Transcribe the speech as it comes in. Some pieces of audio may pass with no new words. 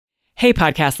Hey,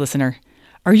 podcast listener.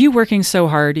 Are you working so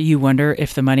hard you wonder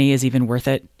if the money is even worth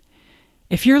it?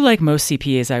 If you're like most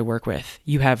CPAs I work with,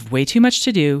 you have way too much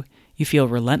to do, you feel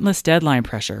relentless deadline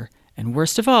pressure, and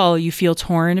worst of all, you feel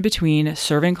torn between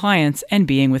serving clients and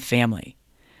being with family.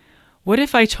 What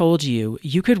if I told you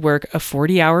you could work a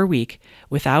 40-hour week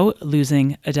without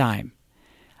losing a dime?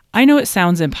 I know it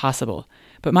sounds impossible,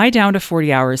 but my Down to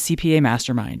 40 Hours CPA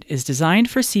Mastermind is designed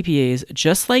for CPAs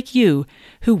just like you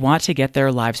who want to get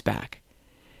their lives back.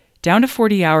 Down to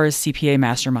 40 Hours CPA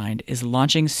Mastermind is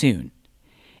launching soon.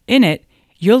 In it,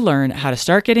 you'll learn how to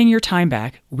start getting your time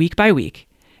back week by week,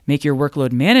 make your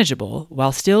workload manageable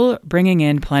while still bringing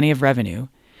in plenty of revenue,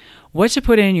 what to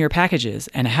put in your packages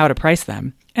and how to price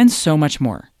them, and so much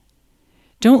more.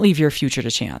 Don't leave your future to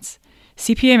chance.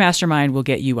 CPA Mastermind will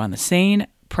get you on the sane,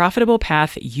 profitable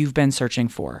path you've been searching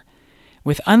for.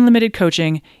 With unlimited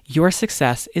coaching, your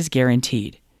success is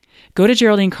guaranteed. Go to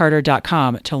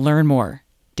GeraldineCarter.com to learn more.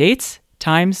 Dates,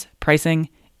 times, pricing,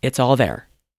 it's all there.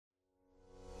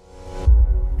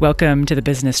 Welcome to the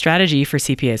Business Strategy for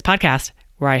CPAs podcast,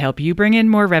 where I help you bring in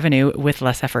more revenue with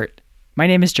less effort. My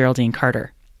name is Geraldine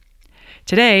Carter.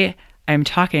 Today, I'm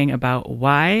talking about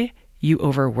why you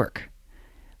overwork.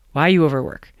 Why you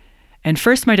overwork. And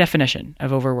first, my definition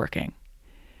of overworking.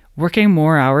 Working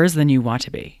more hours than you want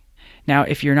to be. Now,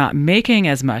 if you're not making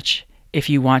as much if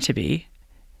you want to be,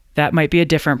 that might be a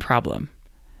different problem.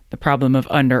 The problem of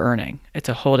under-earning. It's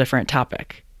a whole different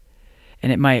topic.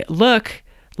 And it might look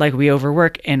like we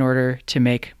overwork in order to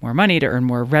make more money, to earn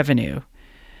more revenue,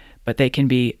 but they can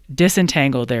be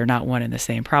disentangled. They're not one and the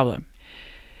same problem.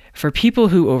 For people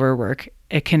who overwork,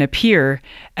 it can appear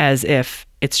as if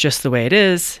it's just the way it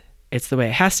is, it's the way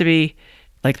it has to be,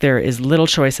 like there is little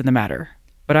choice in the matter.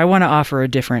 But I want to offer a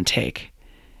different take,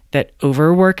 that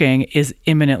overworking is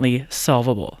imminently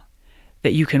solvable,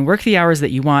 that you can work the hours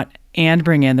that you want and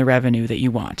bring in the revenue that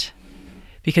you want.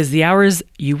 Because the hours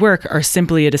you work are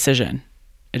simply a decision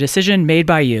made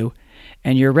by you,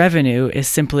 and your revenue is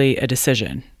simply a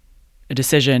decision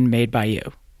made by you.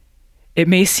 It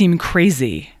may seem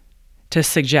crazy to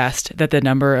suggest that the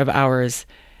number of hours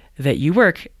that you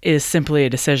work is simply a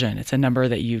decision. It's a number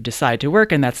that you decide to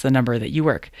work, and that's the number that you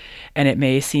work. And it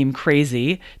may seem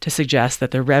crazy to suggest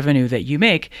that the revenue that you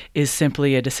make is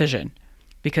simply a decision.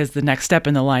 Because the next step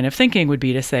in the line of thinking would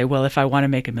be to say, well, if I want to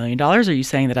make $1 million, are you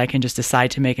saying that I can just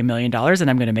decide to make $1 million and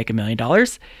I'm going to make $1 million?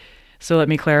 So let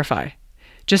me clarify.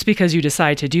 Just because you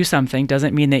decide to do something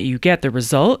doesn't mean that you get the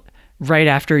result right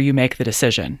after you make the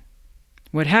decision.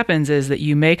 What happens is that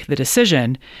you make the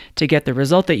decision to get the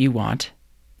result that you want,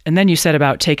 and then you set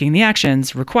about taking the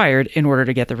actions required in order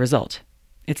to get the result.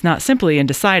 It's not simply in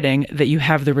deciding that you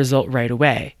have the result right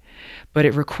away, but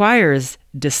it requires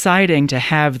deciding to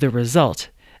have the result,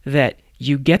 that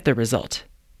you get the result.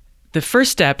 The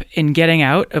first step in getting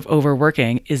out of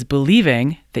overworking is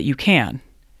believing that you can.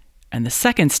 And the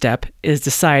second step is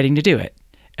deciding to do it.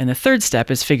 And the third step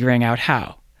is figuring out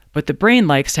how. But the brain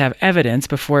likes to have evidence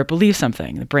before it believes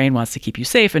something. The brain wants to keep you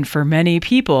safe. And for many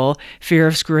people, fear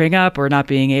of screwing up or not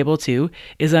being able to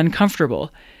is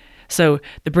uncomfortable. So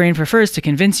the brain prefers to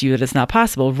convince you that it's not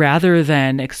possible rather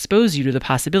than expose you to the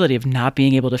possibility of not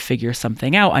being able to figure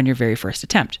something out on your very first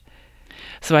attempt.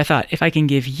 So I thought, if I can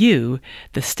give you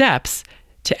the steps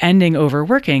to ending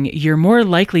overworking, you're more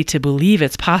likely to believe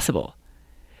it's possible.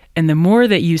 And the more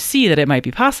that you see that it might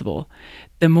be possible,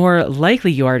 the more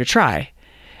likely you are to try.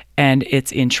 And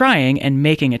it's in trying and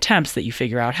making attempts that you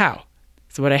figure out how.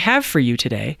 So what I have for you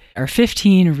today are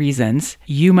 15 reasons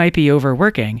you might be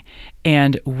overworking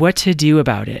and what to do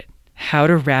about it, how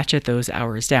to ratchet those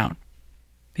hours down.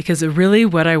 Because really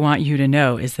what I want you to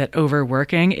know is that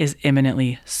overworking is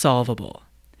imminently solvable.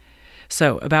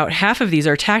 So about half of these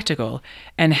are tactical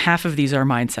and half of these are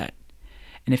mindset.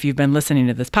 And if you've been listening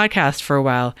to this podcast for a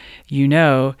while, you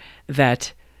know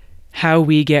that how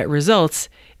we get results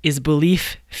is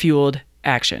belief-fueled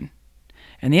action.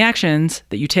 And the actions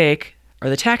that you take are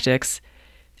the tactics,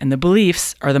 and the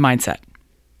beliefs are the mindset.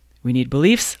 We need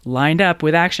beliefs lined up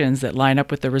with actions that line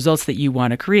up with the results that you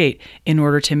want to create in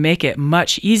order to make it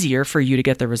much easier for you to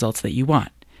get the results that you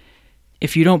want.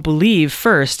 If you don't believe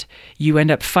first, you end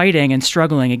up fighting and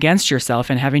struggling against yourself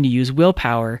and having to use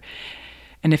willpower.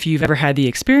 And if you've ever had the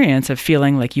experience of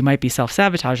feeling like you might be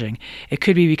self-sabotaging, it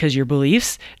could be because your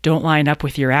beliefs don't line up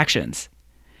with your actions.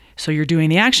 So you're doing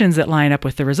the actions that line up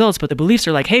with the results, but the beliefs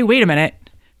are like, hey, wait a minute,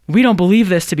 we don't believe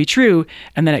this to be true,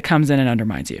 and then it comes in and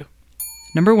undermines you.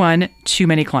 Number 1, too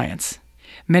many clients.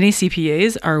 Many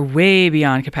CPAs are way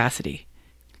beyond capacity,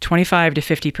 25 to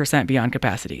 50% beyond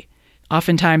capacity.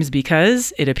 Oftentimes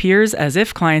because it appears as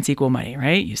if clients equal money,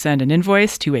 right? You send an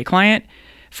invoice to a client,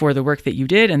 for the work that you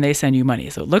did, and they send you money.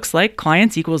 So it looks like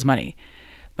clients equals money,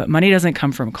 but money doesn't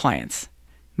come from clients.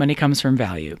 Money comes from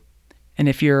value. And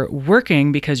if you're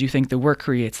working because you think the work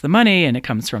creates the money and it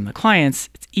comes from the clients,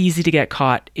 it's easy to get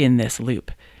caught in this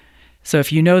loop. So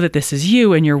if you know that this is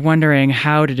you and you're wondering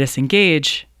how to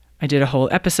disengage, I did a whole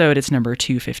episode, it's number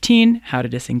 215, How to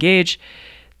Disengage,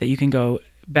 that you can go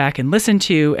back and listen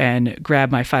to and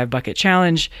grab my 5-bucket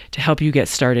challenge to help you get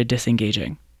started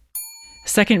disengaging.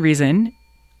 Second reason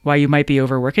why you might be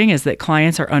overworking is that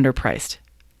clients are underpriced.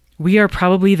 We are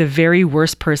probably the very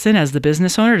worst person as the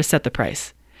business owner to set the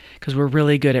price because we're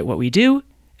really good at what we do.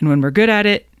 And when we're good at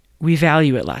it, we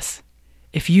value it less.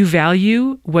 If you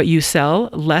value what you sell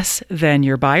less than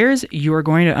your buyers, you are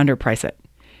going to underprice it.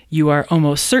 You are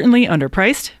almost certainly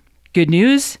underpriced. Good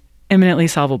news, imminently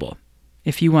solvable.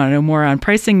 If you want to know more on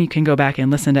pricing, you can go back and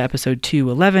listen to episode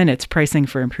 211. It's pricing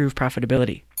for improved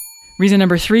profitability. Reason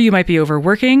number 3, you might be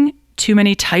overworking, too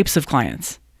many types of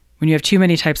clients. When you have too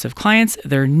many types of clients,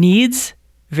 their needs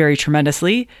vary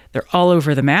tremendously. They're all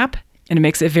over the map, and it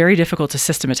makes it very difficult to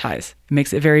systematize. It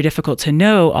makes it very difficult to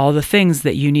know all the things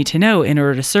that you need to know in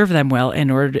order to serve them well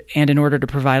in order to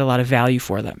provide a lot of value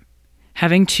for them.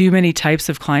 Having too many types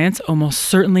of clients almost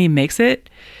certainly makes it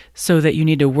so that you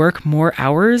need to work more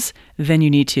hours than you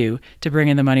need to bring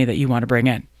in the money that you want to bring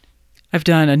in. I've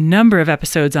done a number of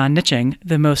episodes on niching.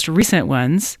 The most recent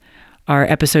ones are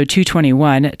episode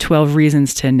 221, 12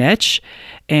 Reasons to Niche,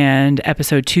 and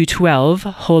episode 212,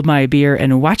 Hold My Beer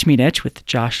and Watch Me Niche with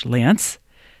Josh Lance.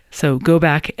 So go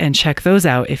back and check those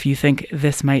out if you think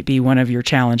this might be one of your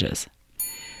challenges.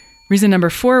 Reason number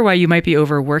 4 why you might be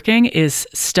overworking is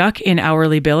stuck in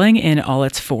hourly billing in all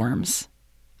its forms.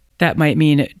 That might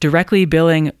mean directly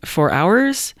billing for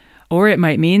hours, or it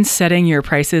might mean setting your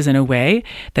prices in a way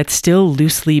that's still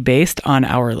loosely based on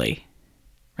hourly,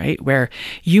 right? Where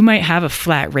you might have a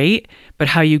flat rate, but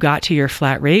how you got to your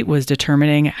flat rate was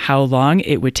determining how long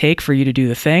it would take for you to do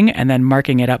the thing and then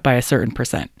marking it up by a certain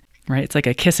percent, right? It's like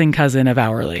a kissing cousin of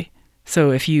hourly.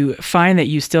 So if you find that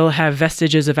you still have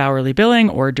vestiges of hourly billing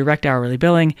or direct hourly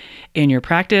billing in your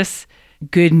practice,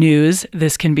 good news,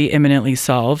 this can be imminently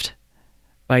solved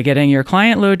by getting your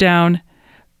client load down,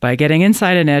 by getting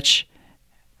inside a niche,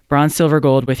 bronze, silver,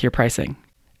 gold with your pricing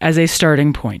as a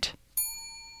starting point.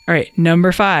 All right,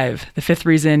 number 5, the 5th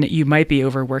reason you might be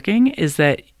overworking is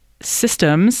that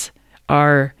systems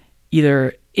are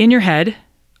either in your head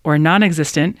or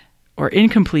non-existent or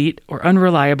incomplete or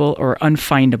unreliable or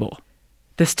unfindable.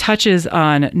 This touches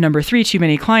on number 3, too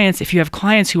many clients. If you have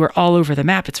clients who are all over the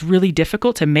map, it's really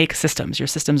difficult to make systems. Your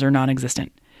systems are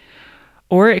non-existent.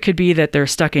 Or it could be that they're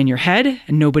stuck in your head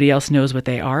and nobody else knows what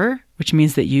they are, which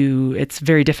means that it's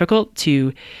very difficult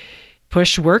to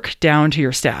push work down to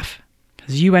your staff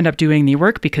because you end up doing the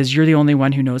work because you're the only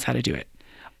one who knows how to do it.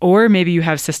 Or maybe you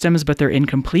have systems, but they're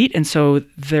incomplete, and so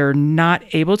they're not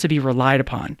able to be relied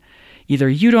upon. Either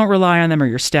you don't rely on them or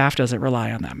your staff doesn't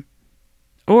rely on them.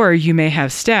 Or you may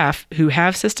have staff who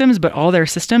have systems, but all their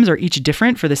systems are each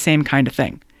different for the same kind of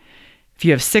thing. If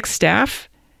you have 6 staff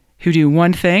who do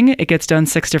one thing, it gets done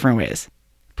 6 different ways.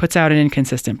 Puts out an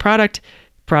inconsistent product.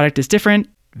 Product is different.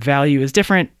 Value is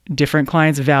different. Different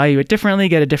clients value it differently,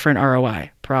 get a different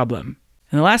ROI. Problem.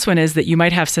 And the last one is that you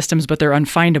might have systems, but they're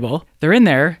unfindable. They're in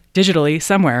there digitally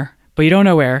somewhere, but you don't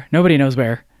know where. Nobody knows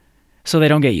where. So they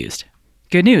don't get used.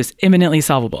 Good news, imminently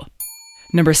solvable.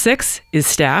 Number 6 is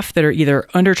staff that are either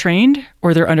undertrained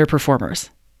or they're underperformers,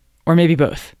 or maybe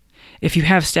both. If you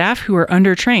have staff who are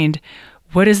undertrained,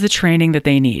 what is the training that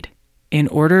they need in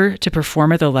order to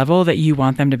perform at the level that you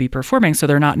want them to be performing so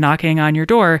they're not knocking on your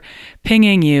door,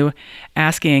 pinging you,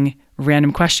 asking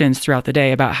random questions throughout the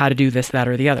day about how to do this, that,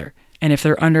 or the other? And if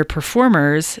they're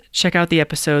underperformers, check out the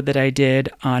episode that I did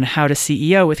on how to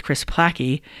CEO with Chris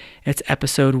Plackey. It's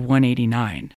episode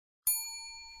 189.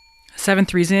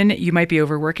 7th reason you might be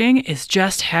overworking is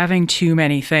just having too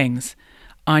many things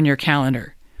on your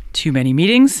calendar. Too many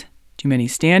meetings, too many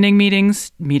standing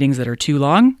meetings, meetings that are too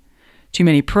long, too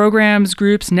many programs,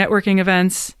 groups, networking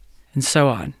events, and so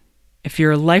on. If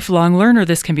you're a lifelong learner,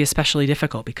 this can be especially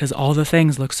difficult because all the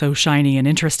things look so shiny and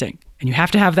interesting, and you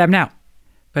have to have them now.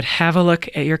 But have a look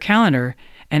at your calendar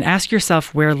and ask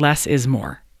yourself where less is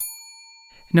more.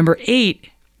 Number 8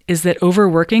 is that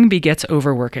overworking begets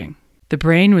overworking. The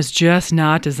brain was just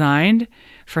not designed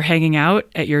for hanging out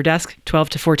at your desk 12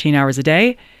 to 14 hours a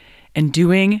day and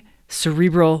doing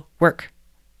cerebral work.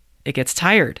 It gets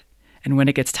tired. And when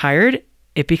it gets tired,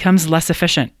 it becomes less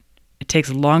efficient. It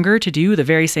takes longer to do the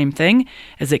very same thing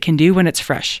as it can do when it's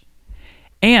fresh.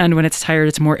 And when it's tired,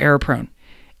 it's more error prone.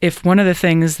 If one of the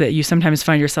things that you sometimes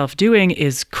find yourself doing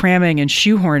is cramming and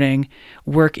shoehorning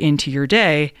work into your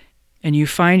day, and you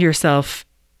find yourself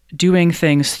doing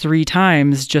things 3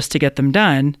 times just to get them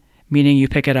done, meaning you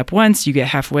pick it up once, you get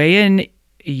halfway in,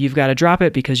 you've got to drop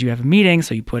it because you have a meeting,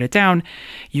 so you put it down.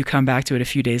 You come back to it a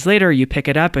few days later, you pick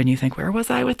it up and you think, where was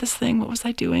I with this thing? What was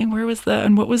I doing?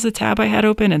 And what was the tab I had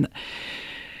open? And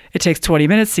it takes 20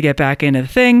 minutes to get back into the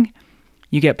thing.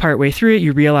 You get partway through it,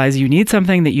 you realize you need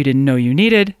something that you didn't know you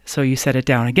needed, so you set it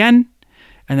down again.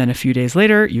 And then a few days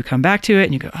later, you come back to it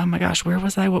and you go, oh my gosh, where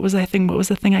was I? What was that thing? What was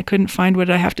the thing I couldn't find? What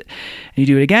did I have to? And you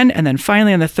do it again. And then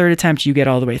finally on the 3rd attempt, you get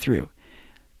all the way through.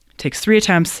 It takes 3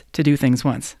 attempts to do things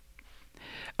once.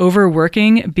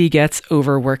 Overworking begets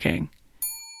overworking.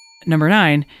 Number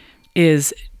 9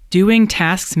 is doing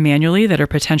tasks manually that are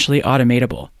potentially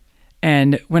automatable.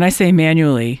 And when I say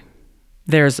manually,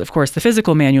 there's, of course, the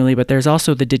physical manually, but there's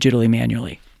also the digitally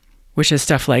manually, which is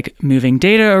stuff like moving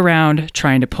data around,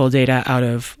 trying to pull data out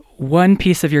of one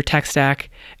piece of your tech stack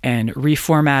and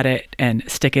reformat it and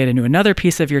stick it into another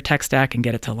piece of your tech stack and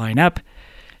get it to line up,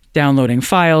 downloading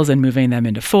files and moving them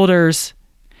into folders,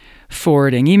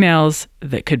 forwarding emails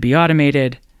that could be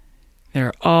automated. There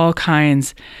are all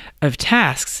kinds of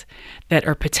tasks that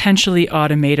are potentially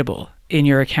automatable in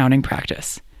your accounting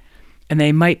practice. And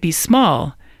they might be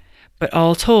small, but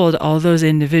all told, all those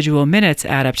individual minutes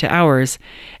add up to hours,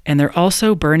 and they're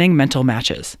also burning mental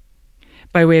matches.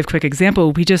 By way of quick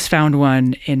example, we just found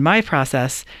one in my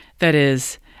process that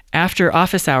is after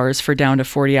office hours for down to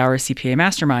 40 hours CPA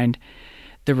Mastermind,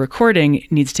 the recording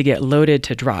needs to get loaded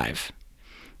to Drive.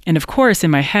 And of course,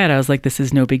 in my head, I was like, this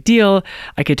is no big deal.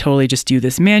 I could totally just do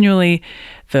this manually.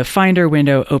 The Finder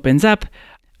window opens up.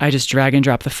 I just drag and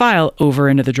drop the file over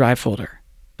into the Drive folder.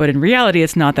 But in reality,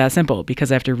 it's not that simple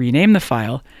because I have to rename the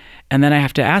file. And then I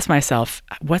have to ask myself,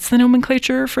 what's the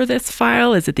nomenclature for this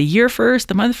file? Is it the year first,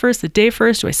 the month first, the day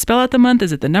first? Do I spell out the month?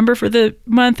 Is it the number for the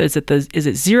month? Is it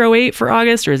 08 for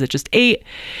August, or is it just 8?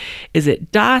 Is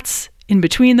it dots in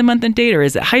between the month and date, or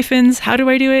is it hyphens? How do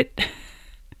I do it?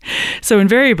 So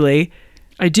invariably,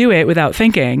 I do it without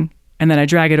thinking, and then I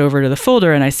drag it over to the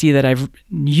folder and I see that I've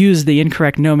used the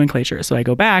incorrect nomenclature. So I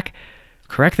go back,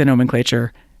 correct the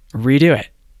nomenclature, redo it.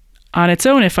 On its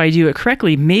own, if I do it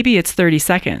correctly, maybe it's 30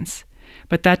 seconds,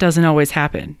 but that doesn't always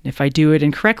happen. If I do it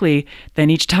incorrectly, then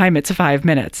each time it's 5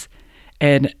 minutes.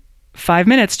 And 5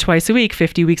 minutes twice a week,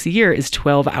 50 weeks a year is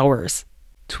 12 hours.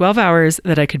 12 hours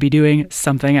that I could be doing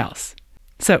something else.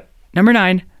 So, number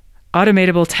 9,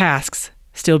 automatable tasks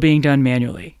still being done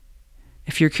manually.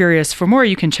 If you're curious for more,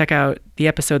 you can check out the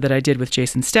episode that I did with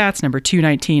Jason Statz, number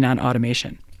 219 on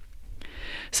automation.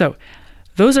 So,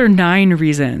 those are 9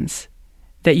 reasons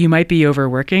that you might be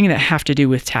overworking that have to do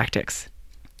with tactics.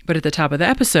 But at the top of the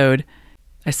episode,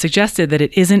 I suggested that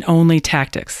it isn't only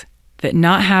tactics, that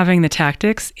not having the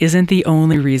tactics isn't the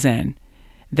only reason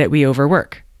that we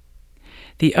overwork.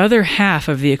 The other half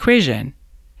of the equation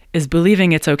is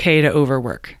believing it's okay to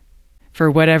overwork.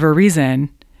 For whatever reason,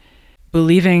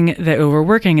 believing that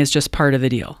overworking is just part of the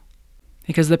deal.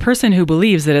 Because the person who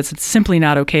believes that it's simply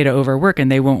not okay to overwork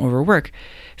and they won't overwork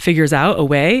figures out a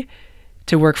way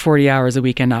to work 40 hours a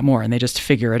week and not more, and they just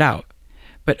figure it out.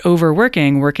 But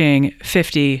overworking, working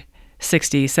 50,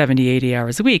 60, 70, 80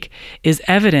 hours a week is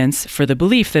evidence for the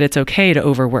belief that it's okay to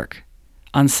overwork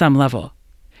on some level.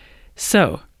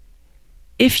 So,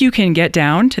 if you can get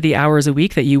down to the hours a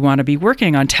week that you want to be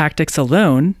working on tactics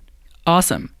alone,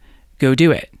 awesome, go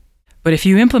do it. But if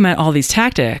you implement all these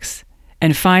tactics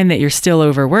and find that you're still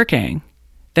overworking,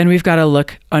 then we've got to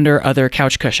look under other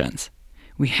couch cushions.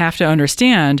 We have to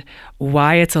understand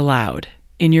why it's allowed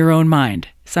in your own mind.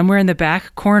 Somewhere in the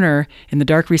back corner, in the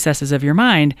dark recesses of your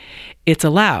mind, it's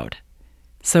allowed.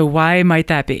 So why might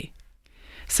that be?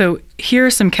 So here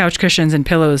are some couch cushions and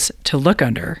pillows to look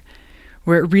under.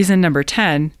 We're at reason number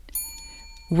 10,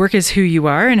 work is who you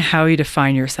are and how you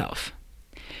define yourself.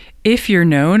 If you're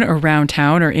known around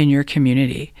town or in your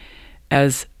community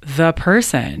as the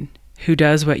person who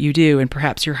does what you do, and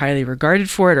perhaps you're highly regarded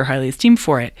for it or highly esteemed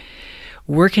for it,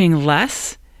 working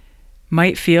less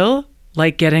might feel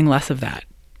like getting less of that.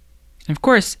 And of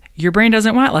course, your brain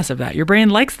doesn't want less of that. Your brain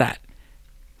likes that.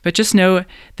 But just know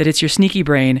that it's your sneaky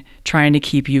brain trying to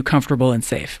keep you comfortable and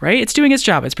safe, right? It's doing its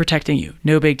job. It's protecting you.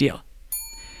 No big deal.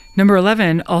 Number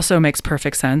 11 also makes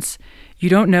perfect sense. You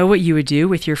don't know what you would do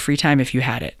with your free time if you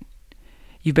had it.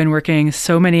 You've been working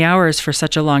so many hours for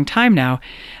such a long time now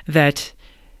that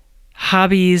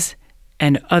hobbies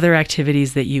and other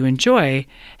activities that you enjoy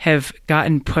have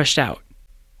gotten pushed out.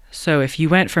 So if you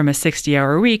went from a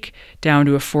 60-hour week down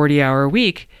to a 40-hour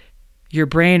week, your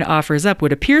brain offers up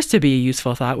what appears to be a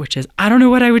useful thought, which is, I don't know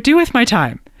what I would do with my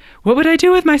time. What would I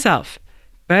do with myself?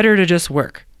 Better to just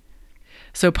work.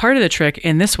 So part of the trick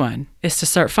in this one is to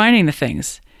start finding the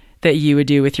things that you would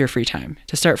do with your free time,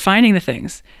 to start finding the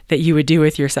things that you would do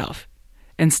with yourself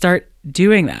and start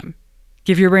doing them.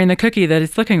 Give your brain the cookie that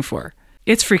it's looking for.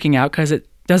 It's freaking out because it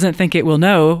doesn't think it will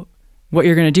know what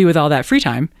you're going to do with all that free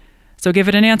time. So give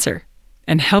it an answer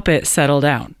and help it settle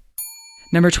down.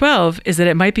 Number 12 is that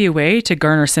it might be a way to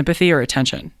garner sympathy or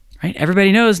attention, right?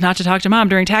 Everybody knows not to talk to mom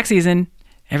during tax season.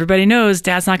 Everybody knows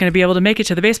dad's not going to be able to make it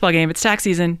to the baseball game. It's tax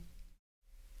season.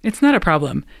 It's not a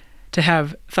problem to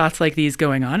have thoughts like these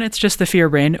going on. It's just the fear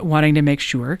brain wanting to make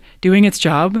sure, doing its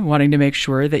job, wanting to make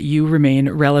sure that you remain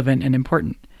relevant and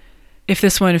important. If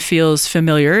this one feels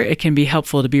familiar, it can be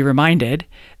helpful to be reminded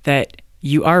that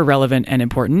you are relevant and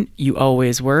important. You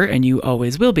always were and you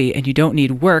always will be, and you don't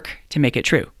need work to make it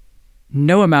true.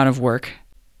 No amount of work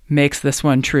makes this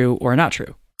one true or not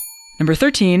true. Number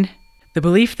 13, the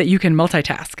belief that you can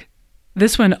multitask.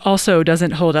 This one also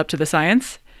doesn't hold up to the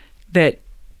science that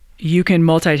you can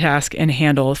multitask and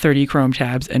handle 30 Chrome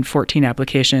tabs and 14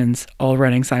 applications all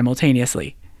running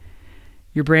simultaneously.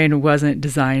 Your brain wasn't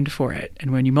designed for it.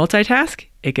 And when you multitask,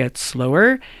 it gets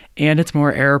slower and it's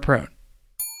more error prone.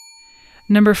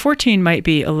 Number 14 might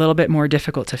be a little bit more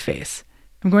difficult to face.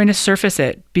 I'm going to surface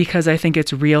it because I think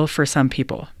it's real for some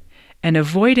people. And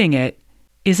avoiding it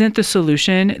isn't the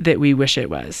solution that we wish it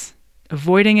was.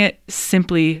 Avoiding it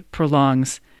simply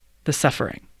prolongs the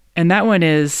suffering. And that one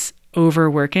is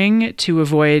overworking to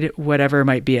avoid whatever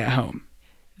might be at home.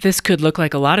 This could look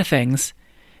like a lot of things.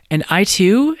 And I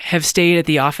too have stayed at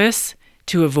the office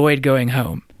to avoid going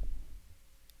home.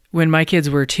 When my kids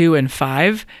were 2 and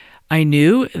 5, I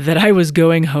knew that I was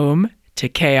going home to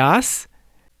chaos,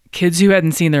 kids who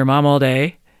hadn't seen their mom all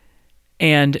day,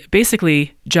 and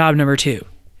basically job number 2,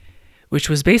 which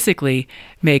was basically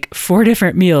make 4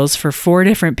 different meals for 4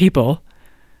 different people,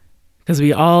 because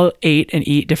we all ate and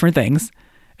eat different things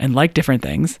and like different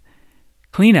things,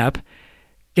 clean up,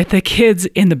 get the kids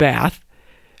in the bath,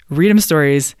 read them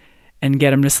stories, and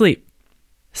get them to sleep.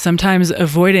 Sometimes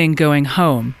avoiding going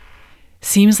home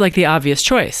seems like the obvious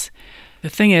choice. The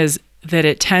thing is that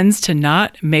it tends to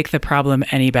not make the problem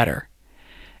any better.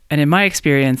 And in my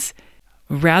experience,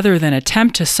 rather than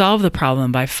attempt to solve the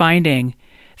problem by finding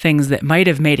things that might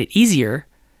have made it easier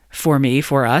for me,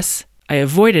 for us, I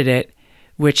avoided it,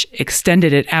 which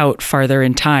extended it out farther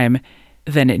in time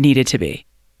than it needed to be.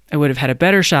 I would have had a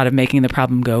better shot of making the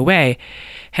problem go away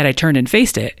had I turned and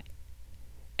faced it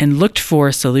and looked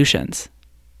for solutions.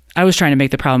 I was trying to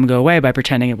make the problem go away by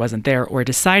pretending it wasn't there or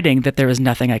deciding that there was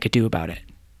nothing I could do about it.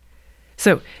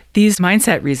 So these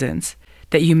mindset reasons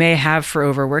that you may have for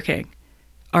overworking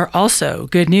are also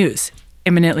good news,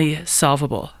 imminently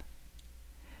solvable.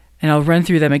 And I'll run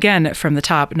through them again from the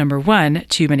top. Number 1,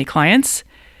 too many clients.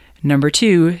 Number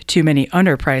 2, too many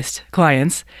underpriced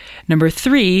clients. Number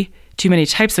 3, too many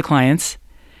types of clients.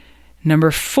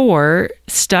 Number 4,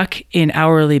 stuck in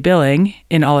hourly billing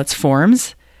in all its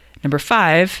forms. Number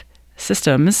 5,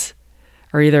 systems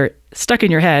are either stuck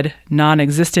in your head,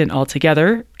 non-existent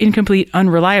altogether, incomplete,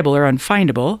 unreliable, or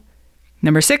unfindable.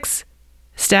 Number 6,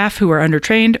 staff who are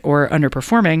undertrained or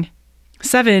underperforming.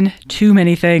 7, too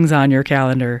many things on your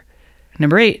calendar.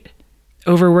 Number 8,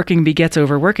 overworking begets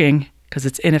overworking because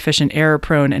it's inefficient,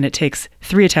 error-prone, and it takes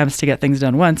 3 attempts to get things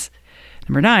done once.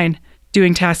 Number 9,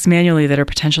 doing tasks manually that are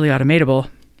potentially automatable.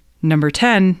 Number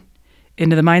 10,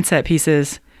 into the mindset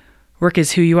pieces, work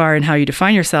is who you are and how you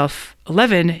define yourself.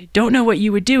 11, don't know what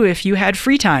you would do if you had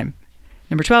free time.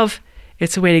 Number 12,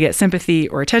 it's a way to get sympathy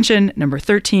or attention. Number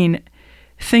 13,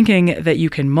 thinking that you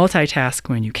can multitask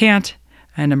when you can't.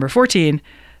 And number 14,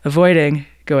 avoiding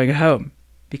going home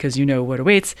because you know what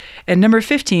awaits. And number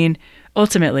 15,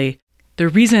 ultimately, the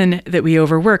reason that we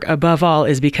overwork above all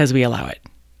is because we allow it.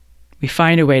 We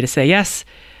find a way to say yes,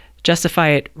 justify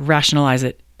it, rationalize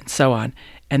it, and so on.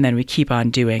 And then we keep on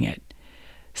doing it.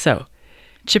 So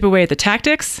chip away at the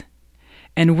tactics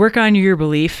and work on your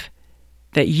belief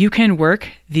that you can work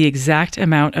the exact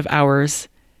amount of hours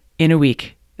in a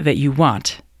week that you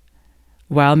want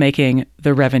while making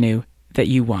the revenue that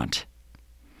you want.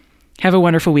 Have a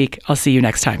wonderful week. I'll see you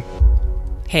next time.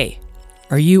 Hey,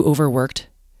 are you overworked?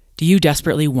 Do you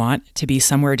desperately want to be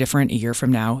somewhere different a year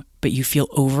from now, but you feel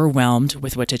overwhelmed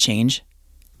with what to change?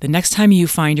 The next time you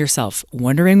find yourself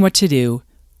wondering what to do,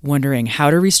 wondering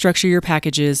how to restructure your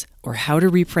packages or how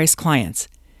to reprice clients,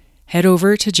 head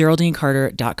over to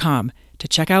GeraldineCarter.com to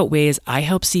check out ways I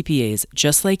help CPAs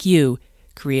just like you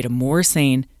create a more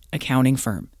sane accounting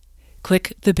firm.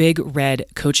 Click the big red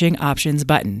Coaching Options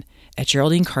button at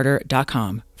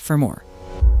GeraldineCarter.com for more.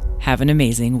 Have an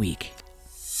amazing week.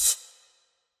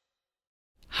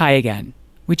 Hi again.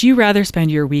 Would you rather spend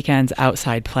your weekends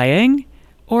outside playing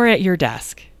or at your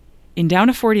desk? In Down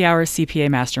to 40 Hours CPA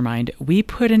Mastermind, we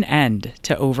put an end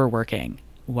to overworking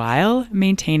while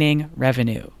maintaining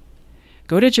revenue.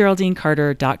 Go to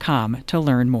GeraldineCarter.com to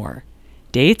learn more.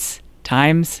 Dates,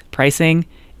 times, pricing,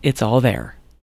 it's all there.